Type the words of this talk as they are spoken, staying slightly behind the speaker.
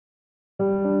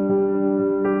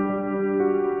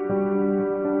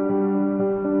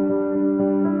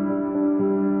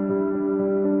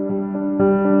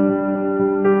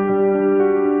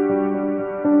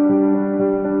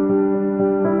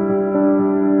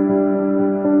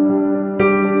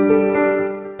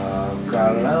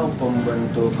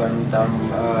pembentukan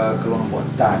kelompok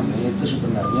tani itu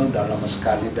sebenarnya udah lama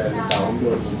sekali, dari tahun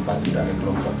 2004 dari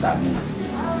kelompok tani.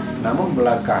 Namun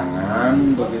belakangan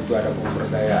begitu ada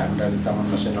pemberdayaan dari Taman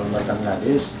Nasional Batang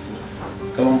Gadis,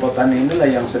 kelompok tani inilah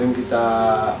yang sering kita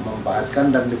manfaatkan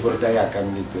dan diberdayakan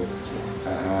gitu.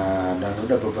 Dan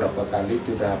udah beberapa kali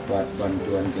itu dapat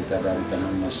bantuan kita dari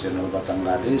Taman Nasional Batang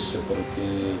Gadis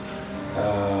seperti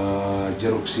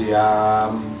jeruk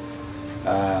siam,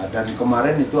 dan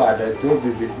kemarin itu ada itu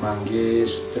bibit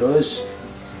manggis. Terus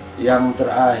yang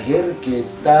terakhir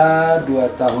kita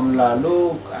 2 tahun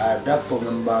lalu ada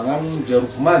pengembangan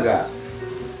jeruk Maga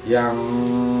yang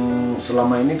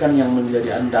selama ini kan yang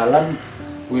menjadi andalan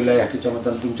wilayah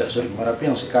Kecamatan Puncak Sorik Marapi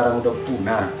yang sekarang udah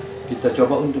punah. Kita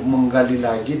coba untuk menggali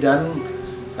lagi dan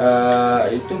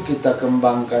itu kita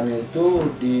kembangkan itu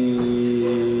di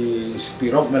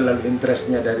spirok melalui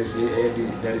interestnya dari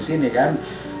sini kan.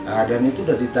 Dan itu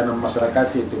udah ditanam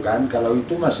masyarakat itu kan. Kalau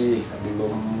itu masih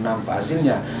belum nampak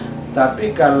hasilnya.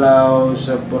 Tapi kalau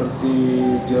seperti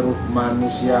jeruk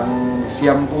manis yang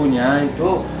siam punya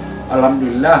itu,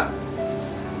 alhamdulillah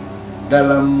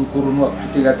dalam kurun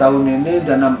waktu 3 tahun ini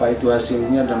dan nampak itu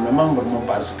hasilnya, dan memang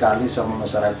bermanfaat sekali sama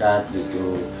masyarakat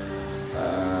gitu.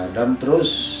 Dan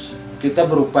terus kita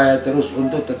berupaya terus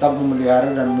untuk tetap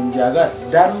memelihara dan menjaga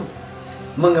dan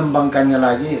mengembangkannya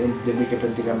lagi demi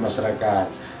kepentingan masyarakat,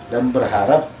 dan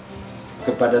berharap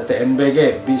kepada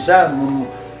TNBG bisa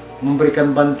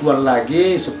memberikan bantuan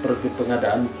lagi seperti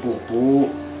pengadaan pupuk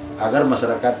agar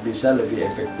masyarakat bisa lebih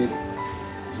efektif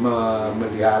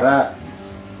memelihara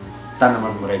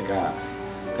tanaman mereka.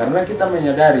 Karena kita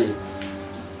menyadari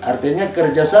artinya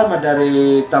kerjasama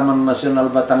dari Taman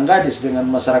Nasional Batang Gadis dengan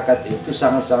masyarakat itu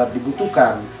sangat-sangat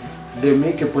dibutuhkan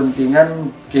demi kepentingan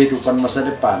kehidupan masa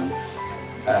depan.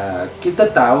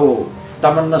 Kita tahu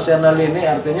Taman Nasional ini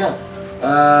artinya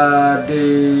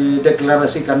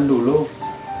dideklarasikan dulu,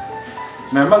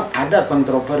 memang ada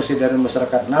kontroversi dari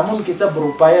masyarakat, namun kita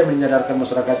berupaya menyadarkan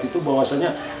masyarakat itu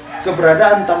bahwasanya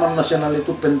keberadaan Taman Nasional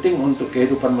itu penting untuk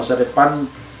kehidupan masa depan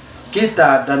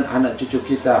kita dan anak cucu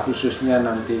kita, khususnya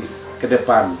nanti ke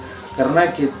depan. Karena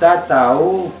kita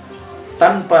tahu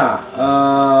tanpa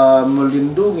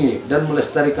melindungi dan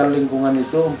melestarikan lingkungan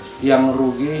itu yang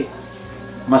rugi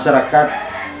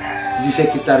masyarakat di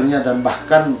sekitarnya dan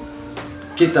bahkan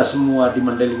kita semua di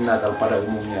Mandailing Natal pada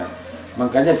umumnya.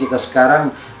 Makanya kita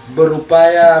sekarang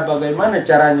berupaya bagaimana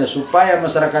caranya supaya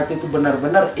masyarakat itu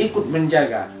benar-benar ikut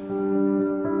menjaga.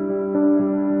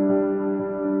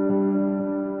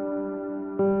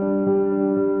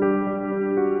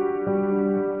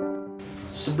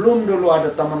 Sebelum dulu ada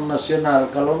Taman Nasional,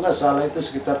 kalau nggak salah itu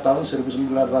sekitar tahun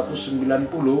 1990,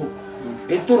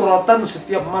 itu rotan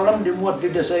setiap malam dimuat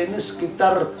di desa ini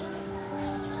sekitar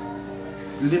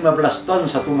 15 ton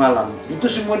satu malam. Itu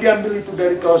semua diambil itu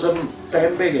dari kawasan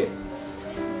TNBG.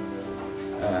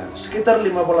 Sekitar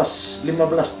 15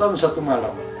 ton satu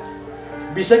malam.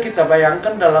 Bisa kita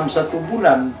bayangkan dalam 1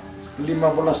 bulan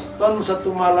 15 ton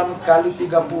satu malam kali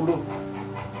 30.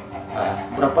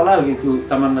 Berapa lagi itu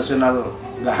Taman Nasional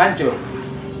nggak hancur?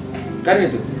 Kan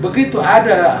itu. Begitu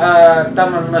ada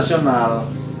Taman Nasional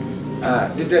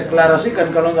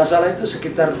dideklarasikan, kalau nggak salah itu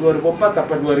sekitar 2004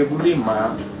 atau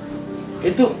 2005,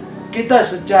 itu kita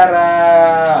secara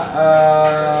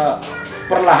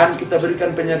perlahan kita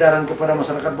berikan penyadaran kepada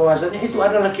masyarakat bahwasanya itu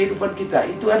adalah kehidupan kita,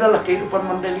 itu adalah kehidupan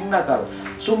Mandailing Natal,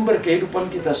 sumber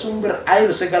kehidupan kita, sumber air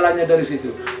segalanya dari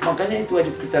situ. Makanya itu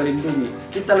wajib kita lindungi,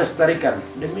 kita lestarikan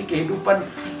demi kehidupan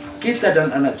kita dan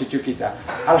anak cucu kita.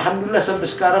 Alhamdulillah sampai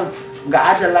sekarang nggak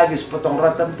ada lagi sepotong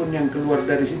rotan pun yang keluar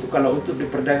dari situ kalau untuk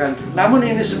diperdagangkan. Namun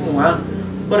ini semua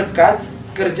berkat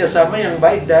kerjasama yang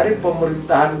baik dari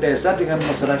pemerintahan desa dengan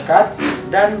masyarakat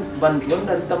dan bantuan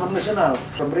dari Taman Nasional.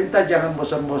 Pemerintah jangan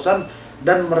bosan-bosan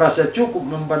dan merasa cukup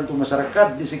membantu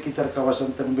masyarakat di sekitar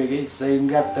kawasan TNBG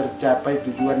sehingga tercapai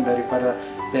tujuan daripada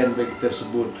TNBG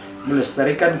tersebut,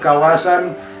 melestarikan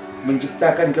kawasan,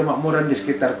 menciptakan kemakmuran di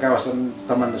sekitar kawasan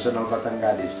Taman Nasional Batang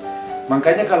Gadis.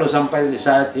 Makanya kalau sampai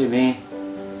saat ini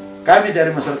kami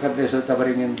dari masyarakat Desa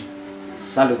Hutabaringin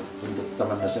salut untuk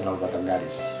Taman Nasional Batang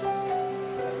Gadis.